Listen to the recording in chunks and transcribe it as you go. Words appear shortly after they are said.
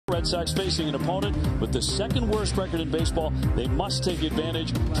Red Sox facing an opponent with the second worst record in baseball. They must take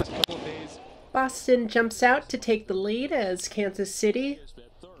advantage. Boston jumps out to take the lead as Kansas City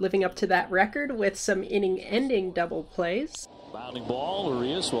living up to that record with some inning-ending double plays. Bounding ball,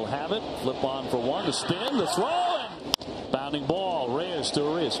 Urias will have it. Flip on for one, the spin, the throw, and bounding ball, Reyes to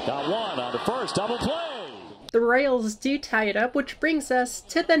Urias. Got one on the first, double play. The Royals do tie it up, which brings us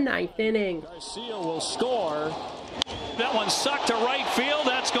to the 9th inning. Garcia will score. That one sucked to right field.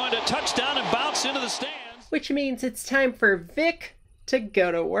 That's going to touchdown and bounce into the stands. Which means it's time for Vic to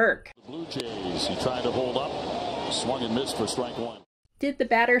go to work. The Blue Jays, he tried to hold up, swung and missed for strike one. Did the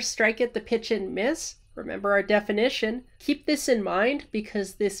batter strike at the pitch and miss? Remember our definition. Keep this in mind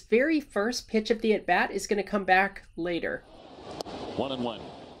because this very first pitch of the at-bat is going to come back later. 1-1.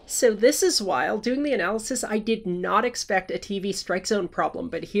 So this is wild. Doing the analysis, I did not expect a TV strike zone problem,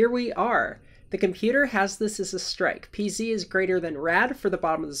 but here we are. The computer has this as a strike. PZ is greater than rad for the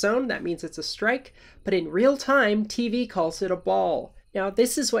bottom of the zone. That means it's a strike. But in real time, TV calls it a ball. Now,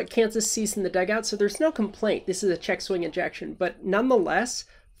 this is what Kansas sees in the dugout, so there's no complaint. This is a check swing injection. But nonetheless,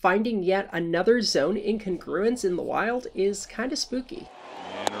 finding yet another zone incongruence in the wild is kind of spooky.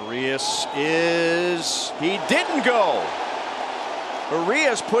 And Urias he didn't go.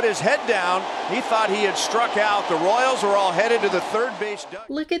 Urias put his head down. He thought he had struck out. The Royals are all headed to the third base dugout.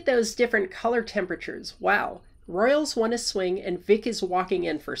 Look at those different color temperatures. Wow. Royals want to swing and Vic is walking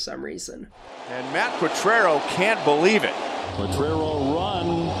in for some reason. And Matt Quatraro can't believe it. Quatraro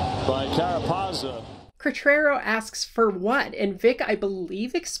run by Carapazza. Quatraro asks for what? And Vic, I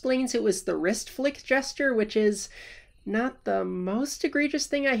believe, explains it was the wrist flick gesture, which is not the most egregious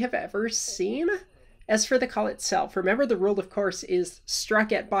thing I have ever seen. As for the call itself, remember the rule, of course, is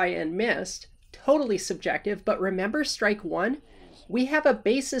struck at by and missed. Totally subjective, but remember strike one? We have a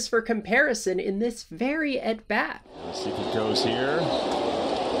basis for comparison in this very at-bat. Let's see if it goes here.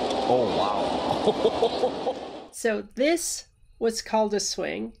 Oh, wow. So this was called a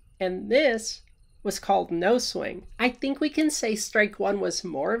swing, and this was called no swing. I think we can say strike one was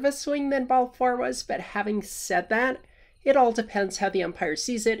more of a swing than ball four was, but having said that, it all depends how the umpire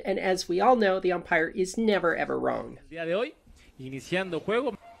sees it, and as we all know, the umpire is never ever wrong.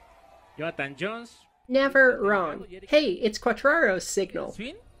 Never wrong. Hey, it's Quatraro's signal.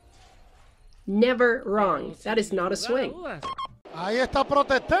 Never wrong. That is not a swing. Ahí está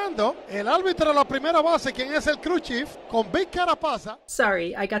protestando el árbitro de la primera base, quien es el crew chief, con Big Carapazza.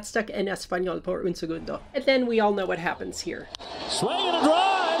 Sorry, I got stuck en español por un segundo. And then we all know what happens here. Swing and a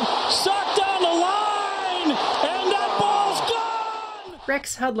drive, sucked down the line, and that ball's gone!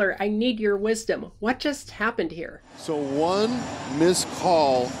 Rex Hudler, I need your wisdom. What just happened here? So one missed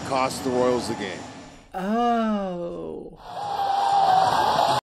call cost the Royals the game. Oh.